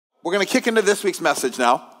We're going to kick into this week's message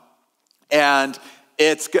now. And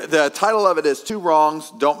the title of it is Two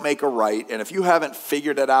Wrongs Don't Make a Right. And if you haven't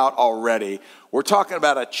figured it out already, we're talking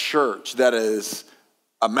about a church that is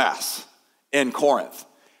a mess in Corinth.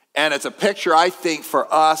 And it's a picture, I think, for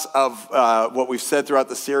us of what we've said throughout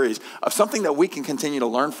the series, of something that we can continue to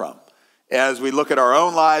learn from. As we look at our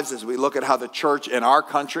own lives, as we look at how the church in our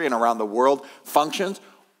country and around the world functions,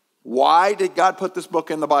 why did God put this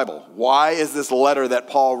book in the Bible? Why is this letter that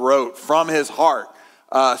Paul wrote from his heart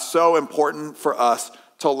so important for us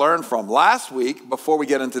to learn from? Last week, before we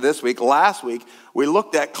get into this week, last week, we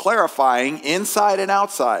looked at clarifying inside and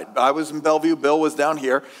outside. I was in Bellevue, Bill was down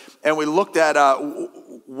here, and we looked at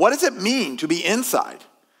what does it mean to be inside?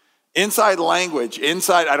 Inside language,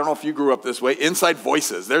 inside, I don't know if you grew up this way, inside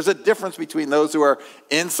voices. There's a difference between those who are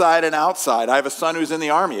inside and outside. I have a son who's in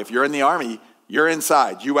the Army. If you're in the Army, you're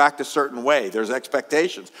inside. You act a certain way. There's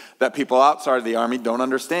expectations that people outside of the Army don't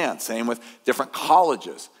understand. Same with different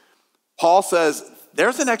colleges. Paul says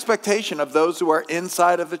there's an expectation of those who are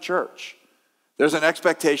inside of the church. There's an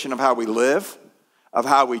expectation of how we live, of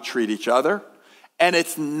how we treat each other. And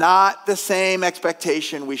it's not the same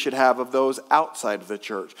expectation we should have of those outside of the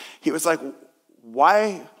church. He was like,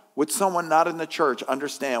 why would someone not in the church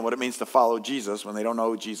understand what it means to follow Jesus when they don't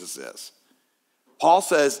know who Jesus is? Paul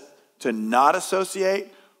says to not associate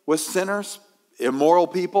with sinners, immoral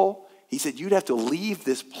people. He said you'd have to leave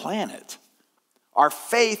this planet. Our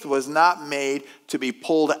faith was not made to be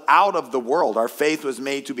pulled out of the world. Our faith was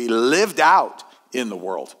made to be lived out in the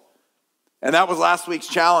world. And that was last week's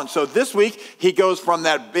challenge. So this week, he goes from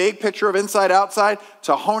that big picture of inside outside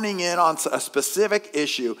to honing in on a specific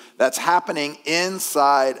issue that's happening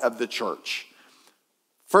inside of the church.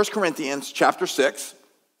 1 Corinthians chapter 6.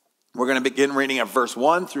 We're going to begin reading at verse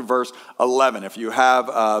 1 through verse 11. If you have,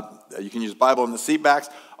 you can use Bible in the seat backs.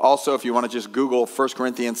 Also, if you want to just Google 1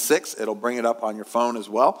 Corinthians 6, it'll bring it up on your phone as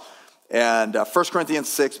well. And 1 Corinthians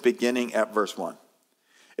 6, beginning at verse 1.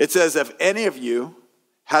 It says, if any of you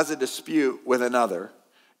has a dispute with another,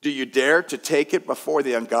 do you dare to take it before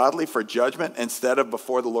the ungodly for judgment instead of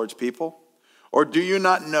before the Lord's people? Or do you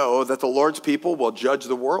not know that the Lord's people will judge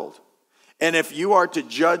the world? And if you are to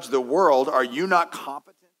judge the world, are you not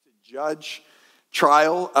competent to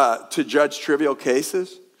judge trivial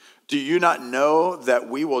cases? Do you not know that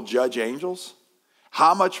we will judge angels?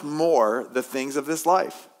 How much more the things of this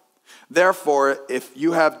life? Therefore, if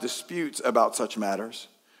you have disputes about such matters,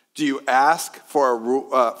 do you ask for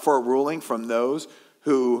a ruling from those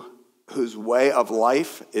whose way of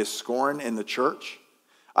life is scorned in the church?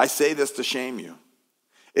 I say this to shame you.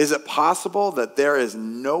 Is it possible that there is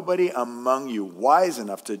nobody among you wise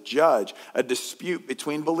enough to judge a dispute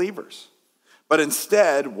between believers? But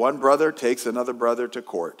instead, one brother takes another brother to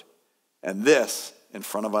court, and this in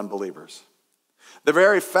front of unbelievers. The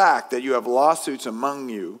very fact that you have lawsuits among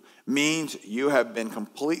you means you have been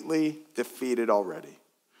completely defeated already.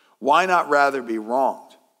 Why not rather be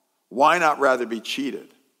wronged? Why not rather be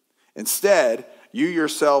cheated? Instead, you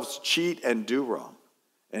yourselves cheat and do wrong,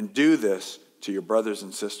 and do this to your brothers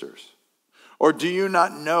and sisters. Or do you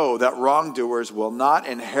not know that wrongdoers will not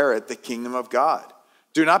inherit the kingdom of God?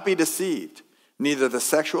 Do not be deceived. Neither the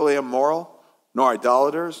sexually immoral, nor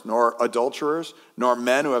idolaters, nor adulterers, nor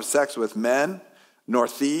men who have sex with men, nor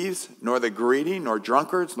thieves, nor the greedy, nor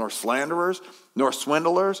drunkards, nor slanderers, nor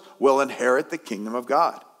swindlers will inherit the kingdom of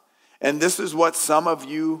God. And this is what some of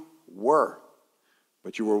you were.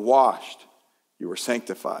 But you were washed, you were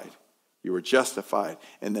sanctified, you were justified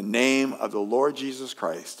in the name of the Lord Jesus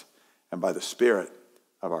Christ and by the Spirit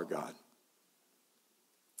of our God.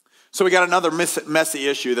 So we got another messy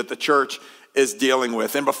issue that the church is dealing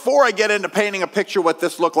with. And before I get into painting a picture of what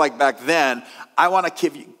this looked like back then, I want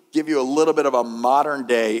to give you a little bit of a modern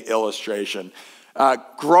day illustration.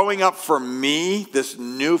 Growing up for me, this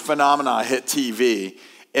new phenomenon hit TV,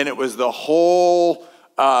 and it was the whole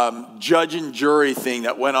judge and jury thing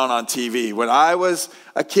that went on TV. When I was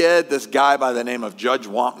a kid, this guy by the name of Judge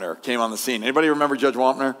Wampner came on the scene. Anybody remember Judge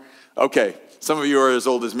Wampner? Okay, some of you are as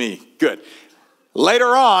old as me. Good. Later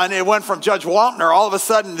on, it went from Judge Wampner, all of a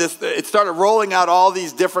sudden, it started rolling out all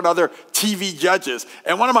these different other TV judges.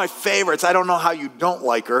 And one of my favorites, I don't know how you don't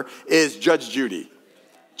like her, is Judge Judy.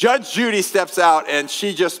 Judge Judy steps out and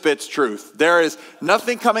she just spits truth. There is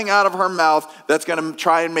nothing coming out of her mouth that's going to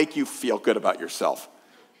try and make you feel good about yourself.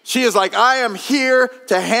 She is like, I am here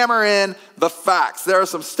to hammer in the facts. There are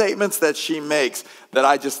some statements that she makes that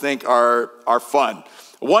I just think are fun.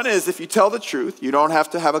 One is, if you tell the truth, you don't have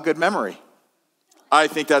to have a good memory. I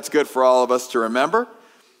think that's good for all of us to remember.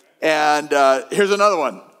 And here's another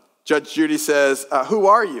one. Judge Judy says, who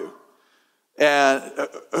are you? And,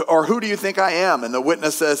 or who do you think I am? And the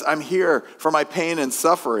witness says, I'm here for my pain and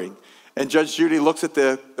suffering. And Judge Judy looks at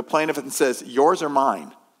the plaintiff and says, yours or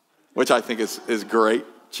mine? Which I think is great.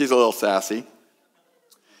 She's a little sassy.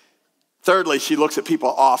 Thirdly, she looks at people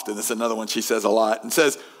often. This is another one she says a lot. And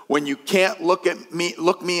says, when you can't look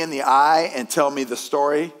me in the eye and tell me the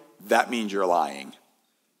story, that means you're lying.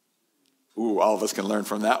 Ooh, all of us can learn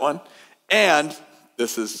from that one. And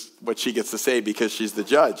this is what she gets to say because she's the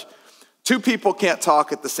judge. Two people can't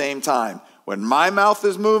talk at the same time. When my mouth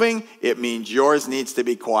is moving, it means yours needs to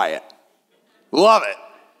be quiet. Love it.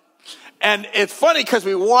 And it's funny because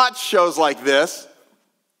we watch shows like this.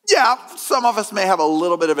 Yeah, some of us may have a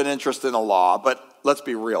little bit of an interest in the law, but let's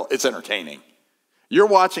be real, it's entertaining. You're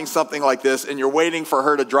watching something like this and you're waiting for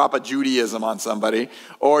her to drop a Judaism on somebody,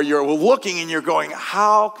 or you're looking and you're going,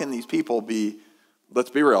 how can these people be, let's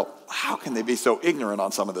be real, how can they be so ignorant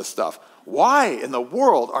on some of this stuff? Why in the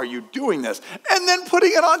world are you doing this? And then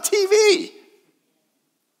putting it on TV.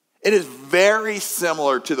 It is very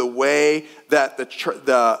similar to the way that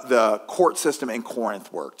the court system in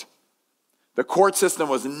Corinth worked. The court system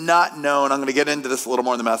was not known, I'm going to get into this a little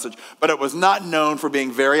more in the message, but it was not known for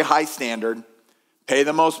being very high standard, pay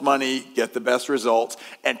the most money, get the best results,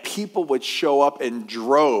 and people would show up in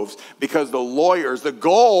droves because the lawyers, the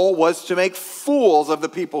goal was to make fools of the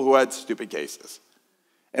people who had stupid cases.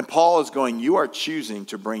 And Paul is going, you are choosing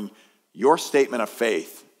to bring your statement of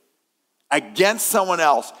faith against someone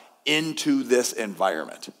else into this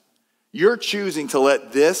environment. You're choosing to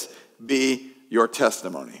let this be your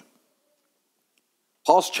testimony.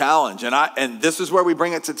 Paul's challenge, and this is where we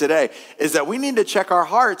bring it to today, is that we need to check our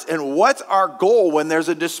hearts and what's our goal when there's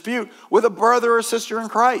a dispute with a brother or sister in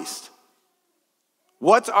Christ?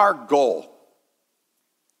 What's our goal?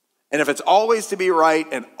 And if it's always to be right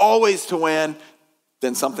and always to win,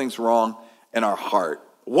 then something's wrong in our heart.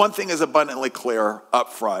 One thing is abundantly clear up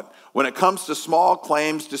front. When it comes to small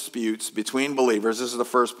claims disputes between believers, this is the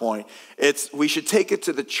first point, we should take it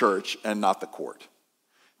to the church and not the court.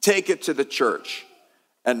 Take it to the church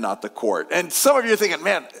and not the court. And some of you are thinking,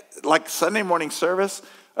 man, like Sunday morning service,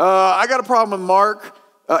 I got a problem with Mark.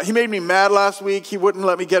 He made me mad last week. He wouldn't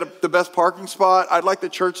let me get the best parking spot. I'd like the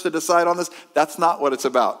church to decide on this. That's not what it's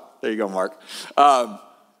about. There you go, Mark. I'm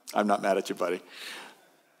not mad at you, buddy.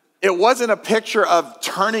 It wasn't a picture of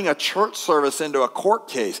turning a church service into a court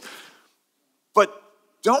case. But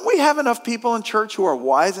don't we have enough people in church who are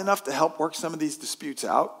wise enough to help work some of these disputes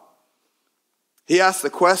out? He asked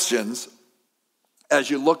the questions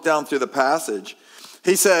as you look down through the passage.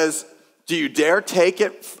 He says, do you dare take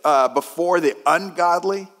it before the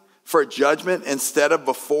ungodly for judgment instead of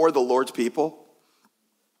before the Lord's people?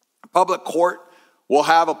 Public court will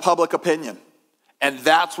have a public opinion, and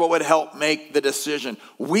that's what would help make the decision.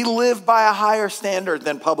 We live by a higher standard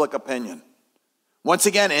than public opinion. Once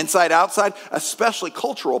again, inside, outside, especially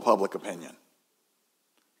cultural public opinion.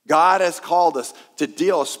 God has called us to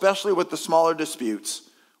deal, especially with the smaller disputes,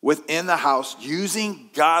 within the house using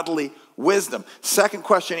godly wisdom. Second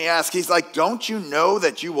question he asks, he's like, don't you know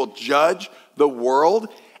that you will judge the world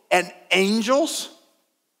and angels?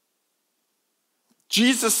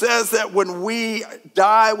 Jesus says that when we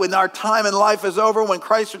die, when our time in life is over, when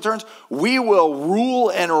Christ returns, we will rule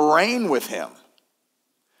and reign with him.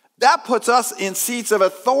 That puts us in seats of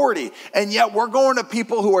authority, and yet we're going to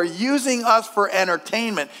people who are using us for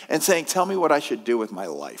entertainment and saying, tell me what I should do with my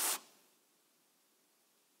life.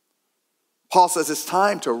 Paul says it's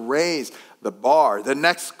time to raise the bar. The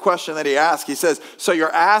next question that he asks, he says, so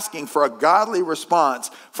you're asking for a godly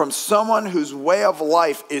response from someone whose way of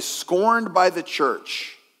life is scorned by the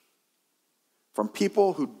church, from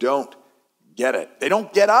people who don't get it. They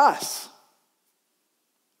don't get us.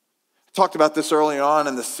 I talked about this early on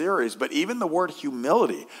in the series, but even the word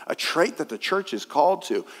humility, a trait that the church is called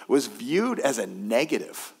to, was viewed as a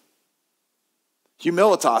negative.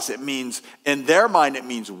 Humilitas, it means, in their mind, it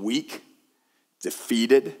means weak,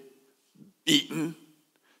 defeated, beaten,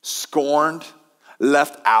 scorned,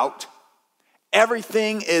 left out.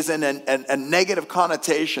 Everything is in a negative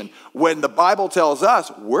connotation when the Bible tells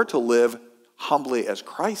us we're to live humbly as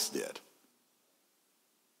Christ did.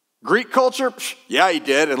 Greek culture, yeah, he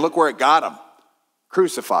did, and look where it got him.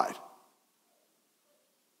 Crucified.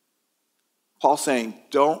 Paul's saying,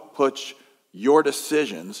 don't put your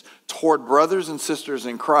decisions toward brothers and sisters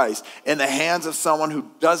in Christ in the hands of someone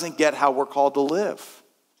who doesn't get how we're called to live.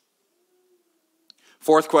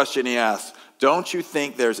 Fourth question he asks, don't you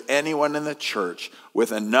think there's anyone in the church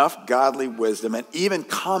with enough godly wisdom and even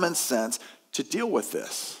common sense to deal with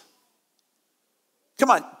this?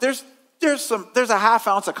 Come on, there's a half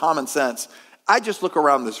ounce of common sense. I just look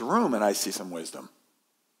around this room and I see some wisdom.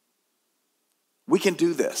 We can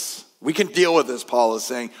do this. We can deal with this, Paul is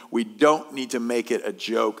saying. We don't need to make it a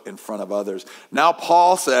joke in front of others. Now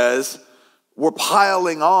Paul says we're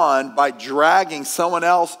piling on by dragging someone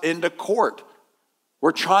else into court.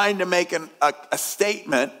 We're trying to make a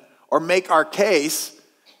statement or make our case,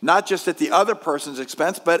 not just at the other person's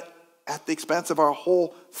expense, but at the expense of our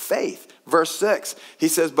whole faith. Verse 6, he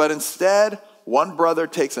says, but instead, one brother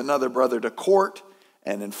takes another brother to court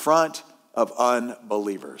and in front of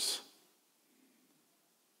unbelievers.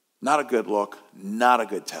 Not a good look, not a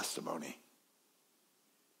good testimony.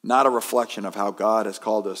 Not a reflection of how God has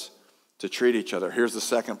called us to treat each other. Here's the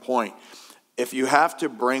second point. If you have to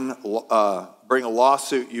bring a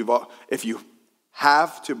lawsuit, if you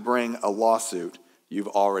have to bring a lawsuit, you've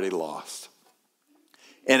already lost.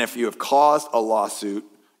 And if you have caused a lawsuit,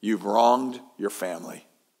 you've wronged your family.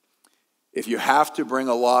 If you have to bring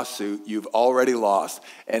a lawsuit, you've already lost.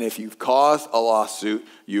 And if you've caused a lawsuit,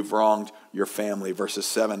 you've wronged your family. Verses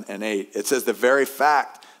 7 and 8. It says the very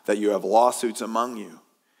fact that you have lawsuits among you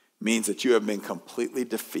means that you have been completely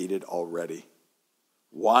defeated already.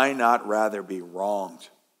 Why not rather be wronged?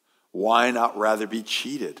 Why not rather be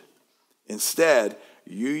cheated? Instead,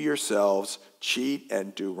 you yourselves cheat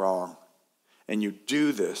and do wrong. And you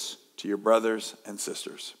do this to your brothers and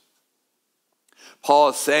sisters. Paul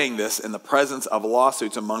is saying this in the presence of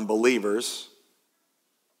lawsuits among believers.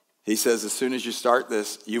 He says as soon as you start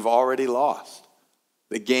this, you've already lost.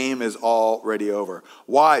 The game is already over.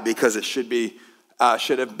 Why? Because it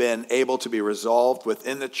should have been able to be resolved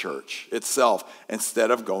within the church itself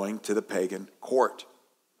instead of going to the pagan court.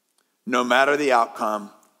 No matter the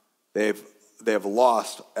outcome, they have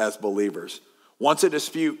lost as believers. Once a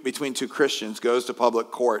dispute between two Christians goes to public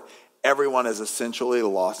court, everyone is essentially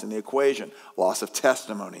lost in the equation. Loss of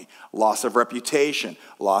testimony, loss of reputation,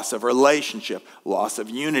 loss of relationship, loss of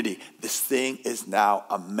unity. This thing is now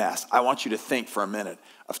a mess. I want you to think for a minute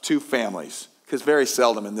of two families, because very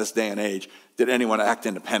seldom in this day and age did anyone act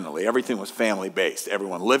independently. Everything was family-based.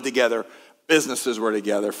 Everyone lived together. Businesses were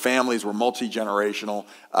together. Families were multi-generational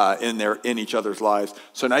in each other's lives.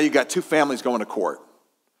 So now you've got two families going to court,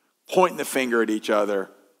 pointing the finger at each other,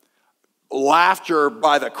 laughter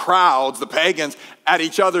by the crowds, the pagans, at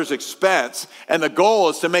each other's expense. And the goal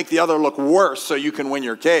is to make the other look worse so you can win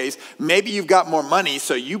your case. Maybe you've got more money,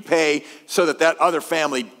 so you pay so that other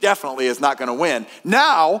family definitely is not going to win.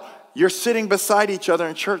 Now, you're sitting beside each other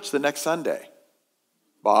in church the next Sunday.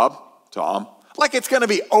 Bob, Tom, like it's going to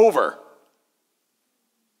be over.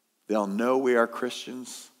 They'll know we are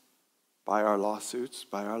Christians by our lawsuits,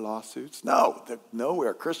 No, they know we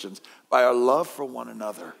are Christians by our love for one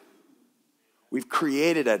another. We've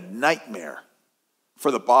created a nightmare for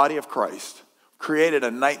the body of Christ, created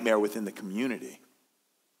a nightmare within the community,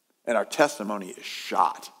 and our testimony is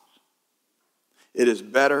shot. It is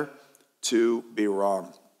better to be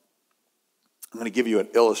wrong. I'm going to give you an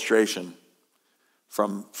illustration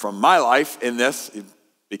from my life in this,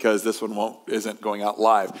 because this one isn't going out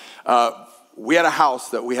live. We had a house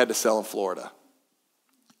that we had to sell in Florida,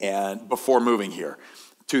 and before moving here.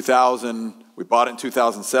 2000, we bought it in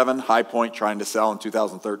 2007, high point, trying to sell in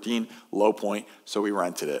 2013, low point, so we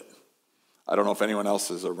rented it. I don't know if anyone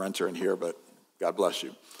else is a renter in here, but God bless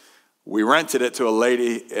you. We rented it to a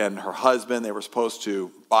lady and her husband. They were supposed to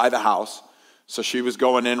buy the house, so she was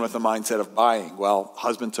going in with the mindset of buying. Well,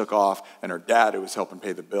 husband took off, and her dad, who was helping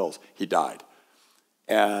pay the bills, he died.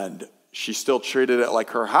 And she still treated it like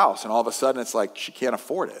her house, and all of a sudden it's like she can't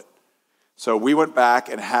afford it. So we went back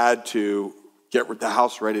and had to get the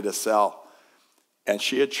house ready to sell. And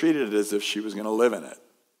she had treated it as if she was going to live in it.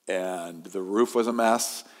 And the roof was a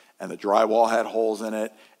mess, and the drywall had holes in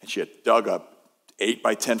it, and she had dug a 8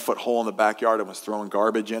 by 10 foot hole in the backyard and was throwing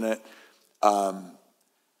garbage in it.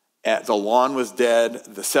 And the lawn was dead.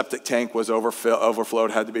 The septic tank was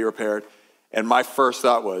overflowed, had to be repaired. And my first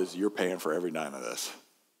thought was, you're paying for every dime of this.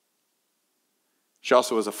 She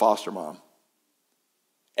also was a foster mom.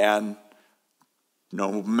 And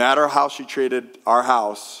no matter how she treated our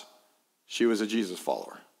house, she was a Jesus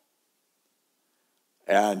follower.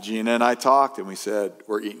 And Gina and I talked, and we said,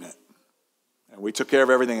 we're eating it. And we took care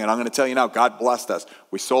of everything. And I'm going to tell you now, God blessed us.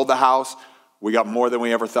 We sold the house. We got more than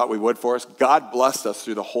we ever thought we would for us. God blessed us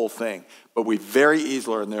through the whole thing. But we very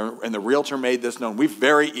easily, and the realtor made this known, we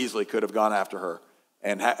very easily could have gone after her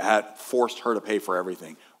and had forced her to pay for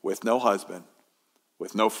everything with no husband,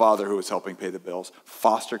 with no father who was helping pay the bills,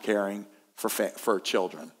 foster caring for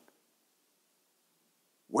children.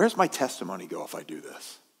 Where's my testimony go if I do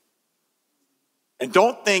this? And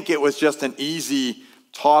don't think it was just an easy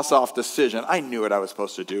toss-off decision. I knew what I was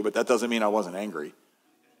supposed to do, but that doesn't mean I wasn't angry.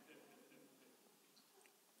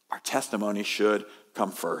 Our testimony should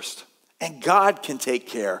come first. And God can take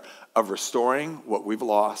care of restoring what we've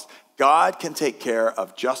lost. God can take care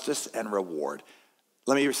of justice and reward.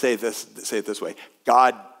 Let me say it this way.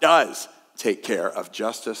 God does take care of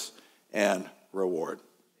justice and reward.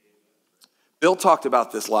 Bill talked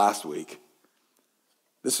about this last week.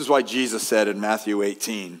 This is why Jesus said in Matthew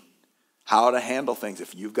 18, how to handle things.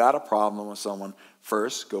 If you've got a problem with someone,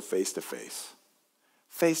 first go face to face.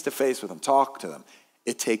 Face to face with them. Talk to them.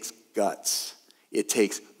 It takes guts. It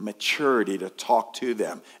takes maturity to talk to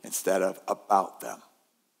them instead of about them.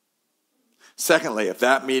 Secondly, if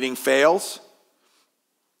that meeting fails,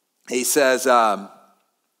 he says,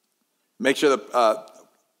 make sure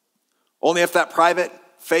only if that private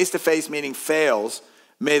face-to-face meeting fails,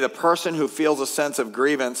 may the person who feels a sense of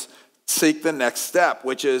grievance seek the next step,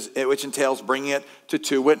 which entails bringing it to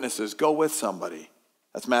two witnesses. Go with somebody.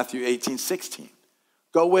 That's Matthew 18:16.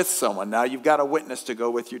 Go with someone. Now you've got a witness to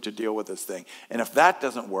go with you to deal with this thing. And if that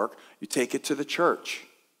doesn't work, you take it to the church.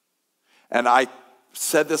 And I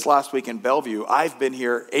said this last week in Bellevue. I've been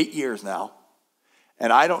here 8 years now.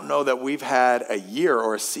 And I don't know that we've had a year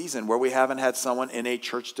or a season where we haven't had someone in a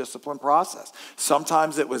church discipline process.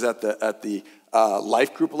 Sometimes it was at the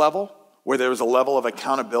life group level, where there was a level of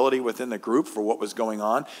accountability within the group for what was going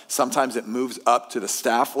on. Sometimes it moves up to the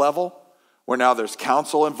staff level, where now there's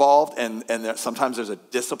counsel involved, and sometimes there's a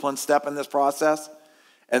discipline step in this process.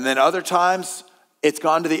 And then other times, it's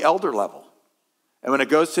gone to the elder level. And when it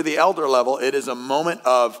goes to the elder level, it is a moment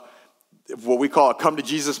of what we call a come to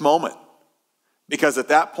Jesus moment. Because at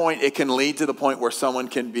that point, it can lead to the point where someone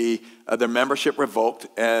can be, their membership revoked,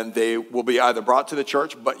 and they will be either brought to the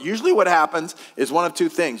church. But usually what happens is one of two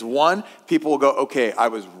things. One, people will go, okay, I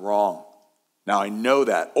was wrong. Now I know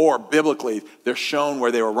that. Or biblically, they're shown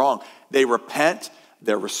where they were wrong. They repent,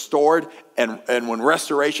 they're restored, and when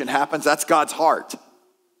restoration happens, that's God's heart,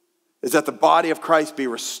 is that the body of Christ be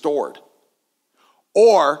restored.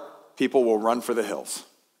 Or people will run for the hills.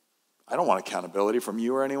 I don't want accountability from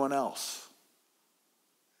you or anyone else.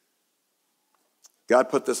 God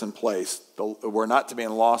put this in place. We're not to be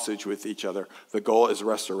in lawsuits with each other. The goal is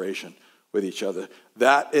restoration with each other.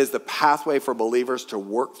 That is the pathway for believers to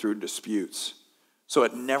work through disputes. So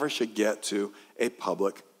it never should get to a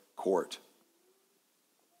public court.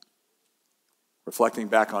 Reflecting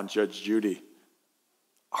back on Judge Judy,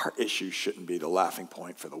 our issues shouldn't be the laughing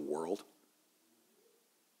point for the world.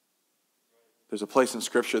 There's a place in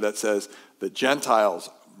Scripture that says the Gentiles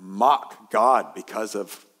mock God because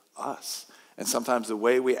of us. And sometimes the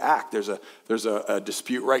way we act, there's a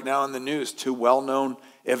dispute right now in the news. Two well-known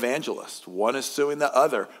evangelists. One is suing the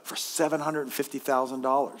other for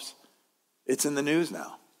 $750,000. It's in the news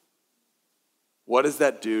now. What does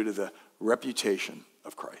that do to the reputation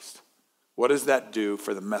of Christ? What does that do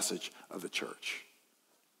for the message of the church?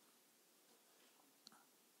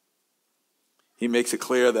 He makes it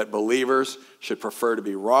clear that believers should prefer to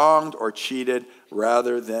be wronged or cheated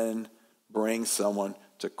rather than bring someone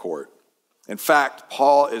to court. In fact,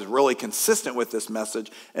 Paul is really consistent with this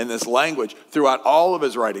message and this language throughout all of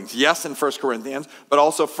his writings. Yes, in 1 Corinthians, but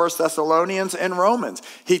also 1 Thessalonians and Romans.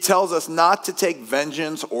 He tells us not to take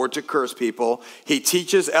vengeance or to curse people. He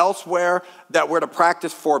teaches elsewhere that we're to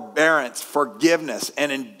practice forbearance, forgiveness,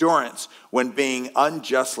 and endurance when being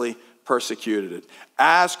unjustly persecuted.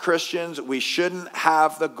 As Christians, we shouldn't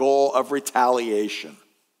have the goal of retaliation.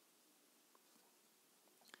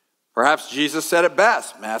 Perhaps Jesus said it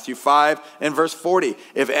best, Matthew 5 and verse 40.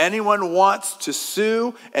 If anyone wants to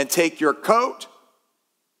sue and take your coat,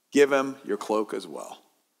 give him your cloak as well.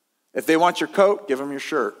 If they want your coat, give them your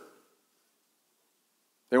shirt.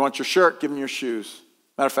 If they want your shirt, give them your shoes.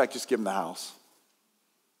 Matter of fact, just give them the house.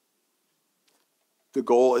 The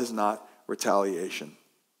goal is not retaliation.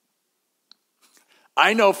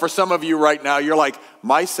 I know for some of you right now, you're like,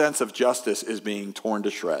 my sense of justice is being torn to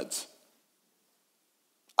shreds.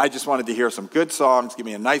 I just wanted to hear some good songs, give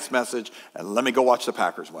me a nice message, and let me go watch the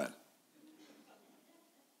Packers win.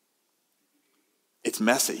 It's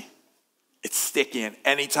messy. It's sticky. And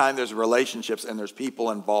anytime there's relationships and there's people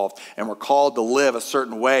involved and we're called to live a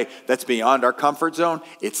certain way that's beyond our comfort zone,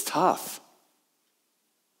 it's tough.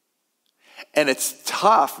 And it's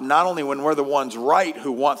tough not only when we're the ones right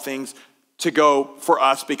who want things to go for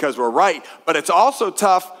us because we're right, but it's also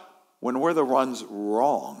tough when we're the ones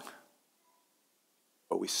wrong.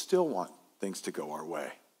 But we still want things to go our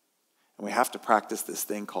way. And we have to practice this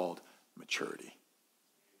thing called maturity.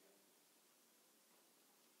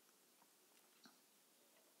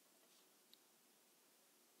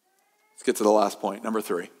 Let's get to the last point, number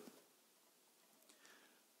 3.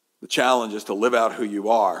 The challenge is to live out who you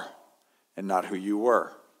are and not who you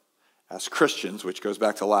were. As Christians, which goes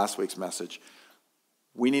back to last week's message,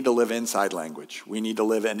 We need to live inside language. We need to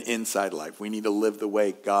live an inside life. We need to live the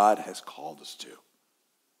way God has called us to.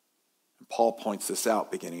 And Paul points this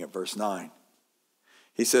out beginning at verse 9.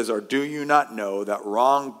 He says, or do you not know that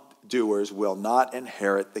wrongdoers will not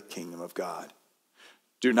inherit the kingdom of God?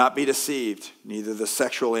 Do not be deceived, neither the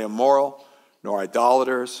sexually immoral, nor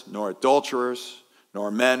idolaters, nor adulterers,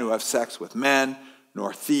 nor men who have sex with men,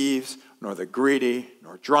 nor thieves, nor the greedy,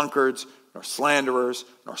 nor drunkards, nor slanderers,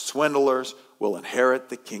 nor swindlers will inherit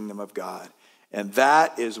the kingdom of God. And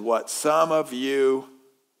that is what some of you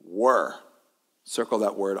were. Circle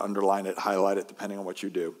that word, underline it, highlight it, depending on what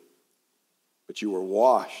you do. But you were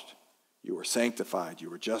washed, you were sanctified, you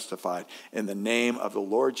were justified in the name of the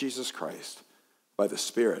Lord Jesus Christ by the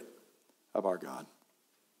Spirit of our God.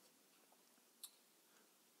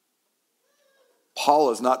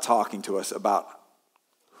 Paul is not talking to us about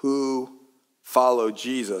who follow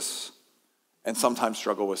Jesus and sometimes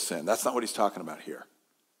struggle with sin. That's not what he's talking about here.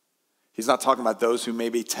 He's not talking about those who may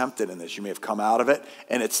be tempted in this. You may have come out of it,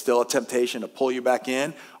 and it's still a temptation to pull you back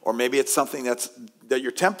in, or maybe it's something that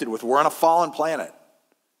you're tempted with. We're on a fallen planet.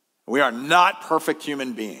 We are not perfect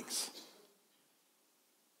human beings.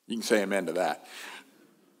 You can say amen to that.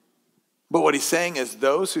 But what he's saying is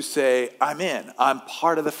those who say, I'm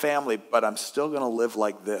part of the family, but I'm still going to live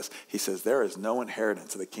like this. He says there is no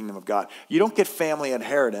inheritance of the kingdom of God. You don't get family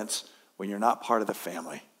inheritance when you're not part of the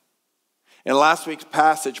family. In last week's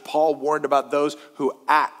passage, Paul warned about those who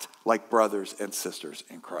act like brothers and sisters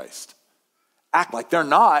in Christ. Act like they're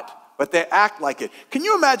not, but they act like it. Can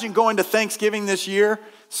you imagine going to Thanksgiving this year,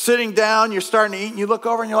 sitting down, you're starting to eat, and you look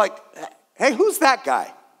over and you're like, hey, who's that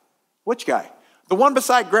guy? Which guy? The one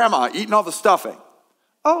beside grandma eating all the stuffing.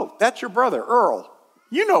 Oh, that's your brother, Earl.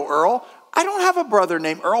 You know Earl. I don't have a brother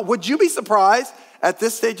named Earl. Would you be surprised at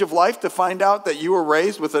this stage of life to find out that you were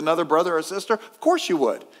raised with another brother or sister? Of course you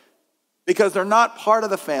would. Because they're not part of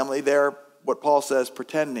the family. They're, what Paul says,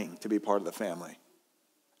 pretending to be part of the family.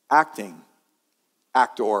 Acting,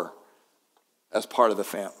 actor, as part of the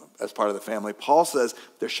family. Paul says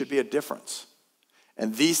there should be a difference.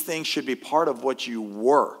 And these things should be part of what you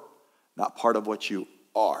were, not part of what you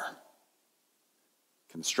are.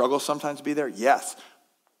 Can the struggle sometimes be there? Yes,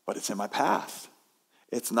 but it's in my past.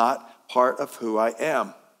 It's not part of who I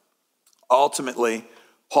am. Ultimately,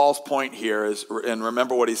 Paul's point here is, and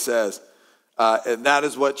remember what he says, and that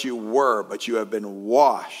is what you were, but you have been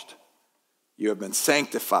washed. You have been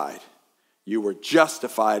sanctified. You were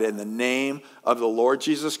justified in the name of the Lord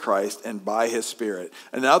Jesus Christ and by his Spirit.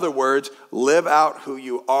 In other words, live out who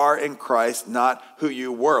you are in Christ, not who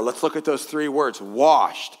you were. Let's look at those three words.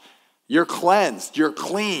 Washed. You're cleansed. You're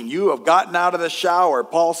clean. You have gotten out of the shower.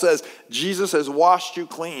 Paul says Jesus has washed you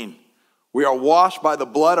clean. We are washed by the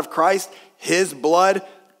blood of Christ. His blood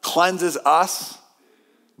cleanses us.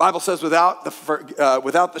 The Bible says without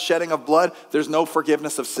the shedding of blood, there's no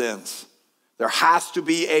forgiveness of sins. There has to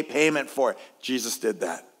be a payment for it. Jesus did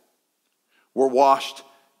that. We're washed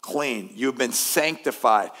clean. You've been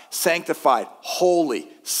sanctified, holy,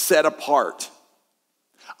 set apart.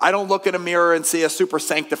 I don't look in a mirror and see a super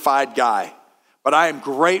sanctified guy, but I am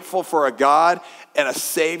grateful for a God and a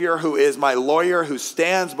Savior who is my lawyer, who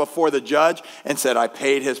stands before the judge and said, I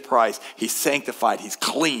paid his price. He's sanctified. He's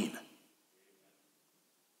clean.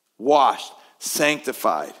 Washed,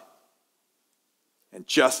 sanctified, and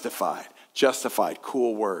justified. Justified,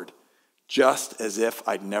 cool word. Just as if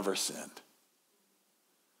I'd never sinned.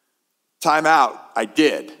 Time out, I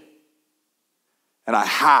did. And I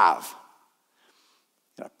have.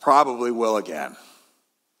 And I probably will again.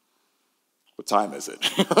 What time is it?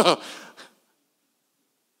 But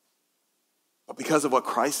because of what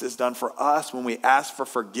Christ has done for us, when we ask for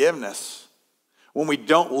forgiveness, when we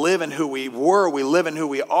don't live in who we were, we live in who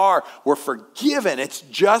we are. We're forgiven. It's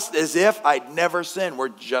just as if I'd never sinned. We're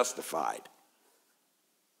justified.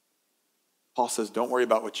 Paul says, don't worry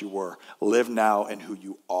about what you were. Live now in who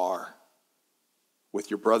you are.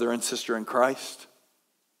 With your brother and sister in Christ.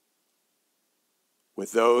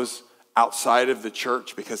 With those outside of the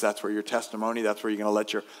church, because that's where your testimony, that's where you're going to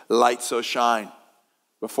let your light so shine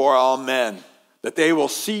before all men, that they will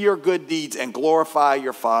see your good deeds and glorify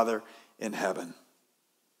your Father in heaven.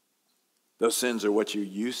 Those sins are what you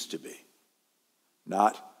used to be,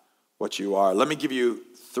 not what you are. Let me give you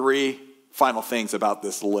three final things about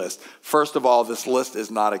this list. First of all, this list is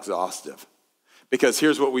not exhaustive. Because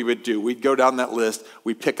here's what we would do. We'd go down that list,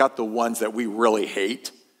 we'd pick out the ones that we really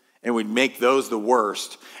hate, and we'd make those the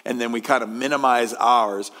worst, and then we kind of minimize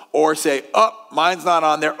ours, or say, oh, mine's not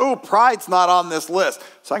on there. Oh, pride's not on this list,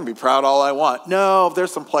 so I can be proud all I want. No,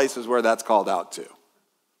 there's some places where that's called out too.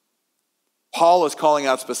 Paul is calling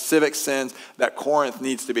out specific sins that Corinth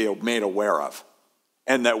needs to be made aware of.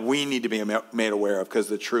 and that we need to be made aware of because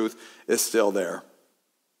the truth is still there.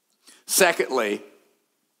 Secondly,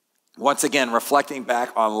 once again, reflecting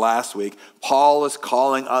back on last week, Paul is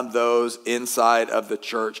calling on those inside of the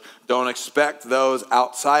church. Don't expect those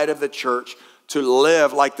outside of the church to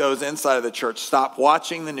live like those inside of the church. Stop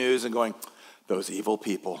watching the news and going, those evil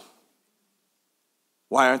people.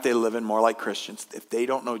 Why aren't they living more like Christians? If they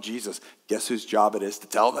don't know Jesus, guess whose job it is to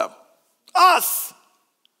tell them? Us!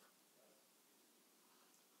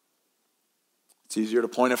 It's easier to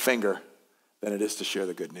point a finger than it is to share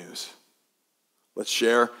the good news. Let's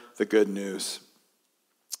share the good news.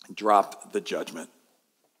 Drop the judgment.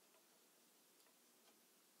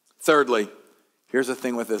 Thirdly, here's the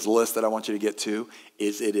thing with this list that I want you to get to,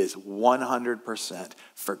 is it is 100%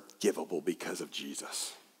 forgivable because of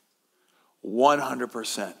Jesus.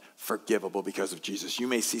 100% forgivable because of Jesus. You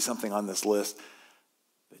may see something on this list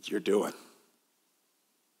that you're doing.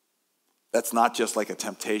 That's not just like a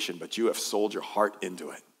temptation, but you have sold your heart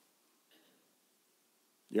into it.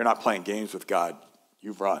 You're not playing games with God.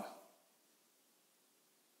 You've run.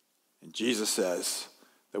 And Jesus says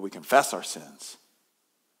that we confess our sins.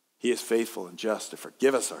 He is faithful and just to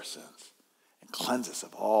forgive us our sins and cleanse us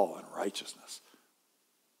of all unrighteousness.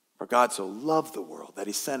 For God so loved the world that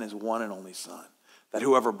he sent his one and only Son, that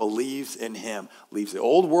whoever believes in him leaves the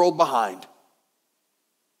old world behind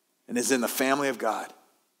and is in the family of God.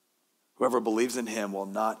 Whoever believes in him will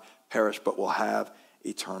not perish but will have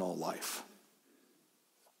eternal life.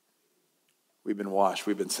 We've been washed,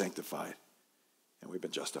 we've been sanctified, and we've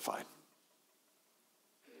been justified.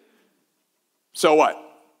 So what?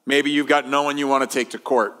 Maybe you've got no one you want to take to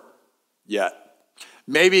court yet.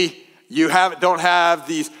 Maybe you don't have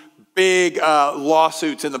these big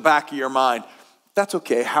lawsuits in the back of your mind. That's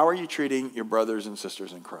okay. How are you treating your brothers and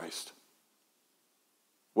sisters in Christ?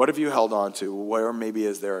 What have you held on to? Where maybe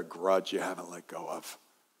is there a grudge you haven't let go of?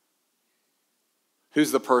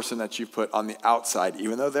 Who's the person that you've put on the outside,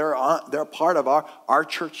 even though they're part of our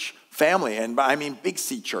church family? And I mean Big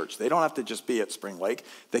C Church. They don't have to just be at Spring Lake.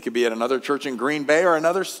 They could be at another church in Green Bay or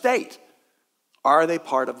another state. Are they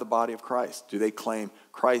part of the body of Christ? Do they claim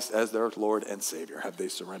Christ as their Lord and Savior? Have they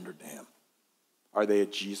surrendered to him? Are they a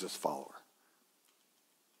Jesus follower?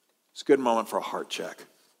 It's a good moment for a heart check.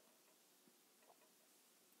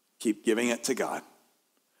 Keep giving it to God.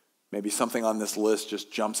 Maybe something on this list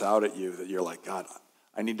just jumps out at you that you're like, God,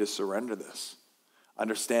 I need to surrender this.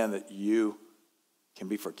 Understand that you can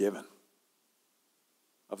be forgiven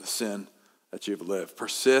of the sin that you've lived.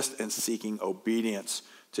 Persist in seeking obedience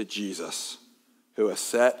to Jesus, who has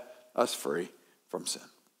set us free from sin.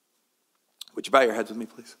 Would you bow your heads with me,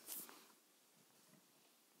 please?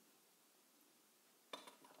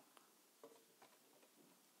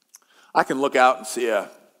 I can look out and see a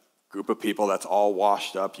group of people that's all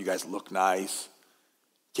washed up. You guys look nice.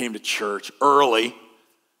 Came to church early.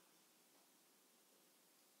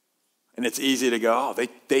 And it's easy to go, oh,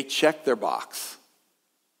 they checked their box.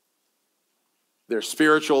 Their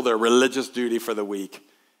spiritual, their religious duty for the week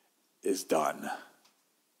is done.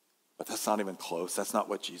 But that's not even close. That's not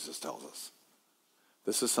what Jesus tells us.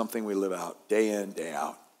 This is something we live out day in, day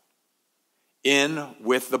out. In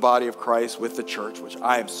with the body of Christ, with the church, which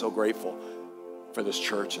I am so grateful for this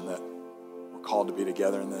church and that we're called to be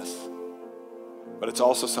together in this. But it's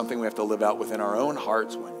also something we have to live out within our own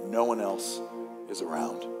hearts when no one else is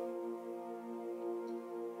around.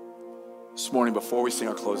 This morning, before we sing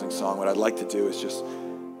our closing song, what I'd like to do is just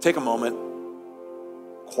take a moment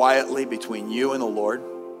quietly between you and the Lord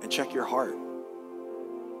and check your heart.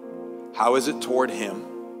 How is it toward him?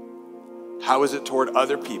 How is it toward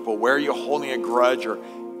other people? Where are you holding a grudge or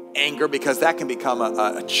anger? Because that can become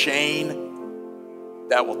a chain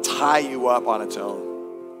that will tie you up on its own.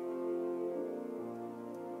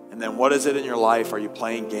 And then what is it in your life are you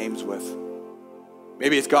playing games with?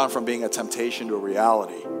 Maybe it's gone from being a temptation to a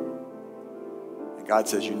reality. And God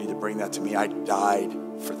says you need to bring that to me. I died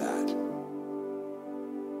for that.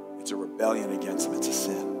 It's a rebellion against him. It's a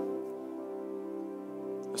sin.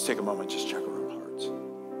 Let's take a moment and just check our own hearts.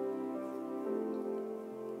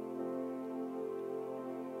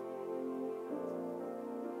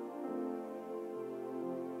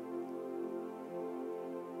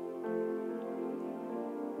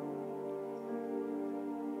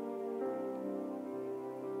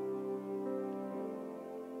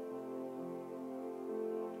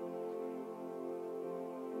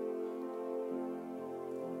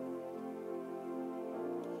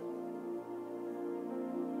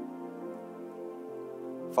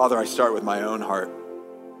 Father, I start with my own heart.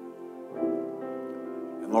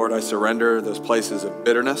 And Lord, I surrender those places of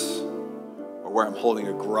bitterness or where I'm holding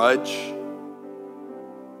a grudge.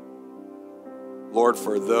 Lord,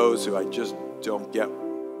 for those who I just don't get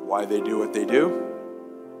why they do what they do,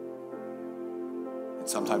 and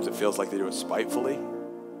sometimes it feels like they do it spitefully,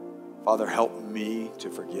 Father, help me to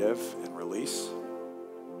forgive and release.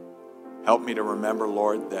 Help me to remember,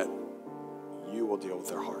 Lord, that you will deal with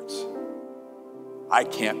their hearts. I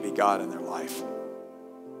can't be God in their life,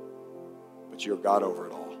 but you're God over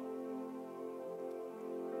it all.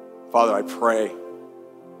 Father, I pray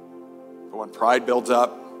for when pride builds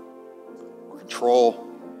up or control,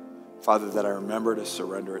 Father, that I remember to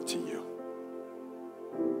surrender it to you.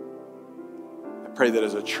 I pray that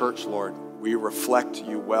as a church, Lord, we reflect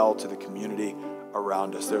you well to the community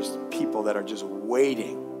around us. There's people that are just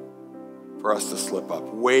waiting for us to slip up,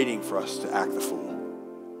 waiting for us to act the fool.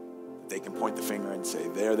 They can point the finger and say,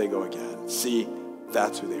 there they go again. See,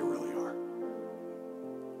 that's who they really are.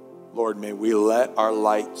 Lord, may we let our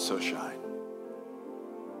light so shine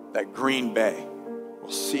that Green Bay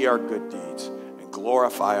will see our good deeds and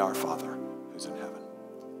glorify our Father who's in heaven.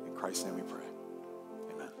 In Christ's name we pray.